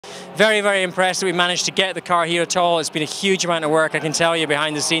very, very impressed that we managed to get the car here at all. It's been a huge amount of work, I can tell you,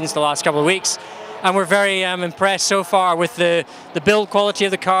 behind the scenes the last couple of weeks. And we're very impressed so far with the build quality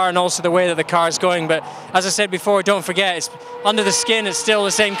of the car and also the way that the car is going. But as I said before, don't forget, it's under the skin, it's still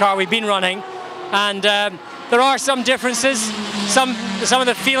the same car we've been running. And there are some differences. Some of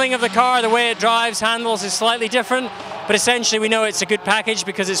the feeling of the car, the way it drives, handles is slightly different. But essentially we know it's a good package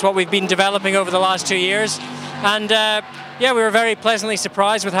because it's what we've been developing over the last 2 years. And yeah, we were very pleasantly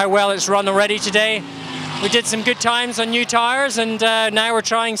surprised with how well it's run already today. We did some good times on new tires, and now we're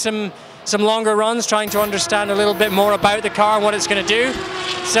trying some longer runs, trying to understand a little bit more about the car and what it's going to do.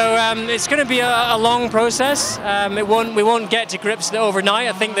 So it's going to be a long process. We won't get to grips with it overnight.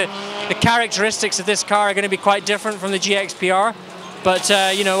 I think that the characteristics of this car are going to be quite different from the GX-PR.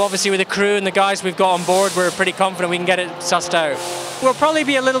 But you know, obviously with the crew and the guys we've got on board, we're pretty confident we can get it sussed out. We'll probably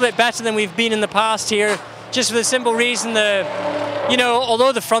be a little bit better than we've been in the past here, just for the simple reason that, you know,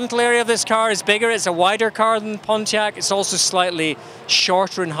 although the frontal area of this car is bigger, it's a wider car than Pontiac, it's also slightly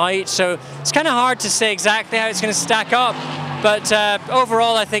shorter in height, so it's kind of hard to say exactly how it's going to stack up. But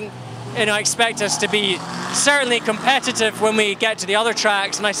overall, I think, you know, I expect us to be certainly competitive when we get to the other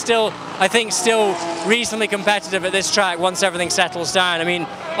tracks, and I think still reasonably competitive at this track once everything settles down. I mean,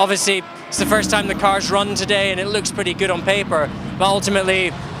 obviously it's the first time the car's run today and it looks pretty good on paper, but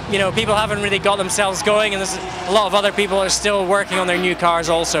ultimately, you know, people haven't really got themselves going, and there's a lot of other people that are still working on their new cars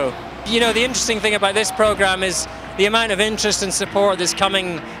also. You know, the interesting thing about this program is the amount of interest and support that's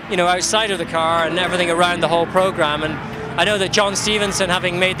coming, you know, outside of the car and everything around the whole program. And I know that John Stevenson,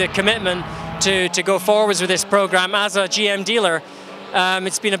 having made the commitment to go forwards with this program as a GM dealer,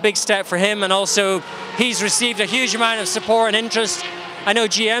 it's been a big step for him, and also he's received a huge amount of support and interest. I know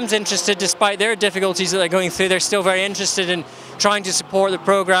GM's interested, despite their difficulties that they're going through. They're still very interested in trying to support the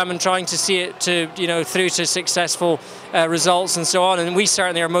program and trying to see it to, you know, through to successful results and so on, and we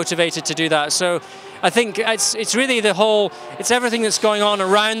certainly are motivated to do that. So I think it's really it's everything that's going on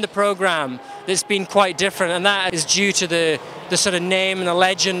around the program that's been quite different, and that is due to the sort of name and the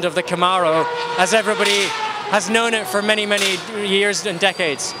legend of the Camaro, as everybody has known it for many, many years and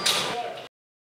decades.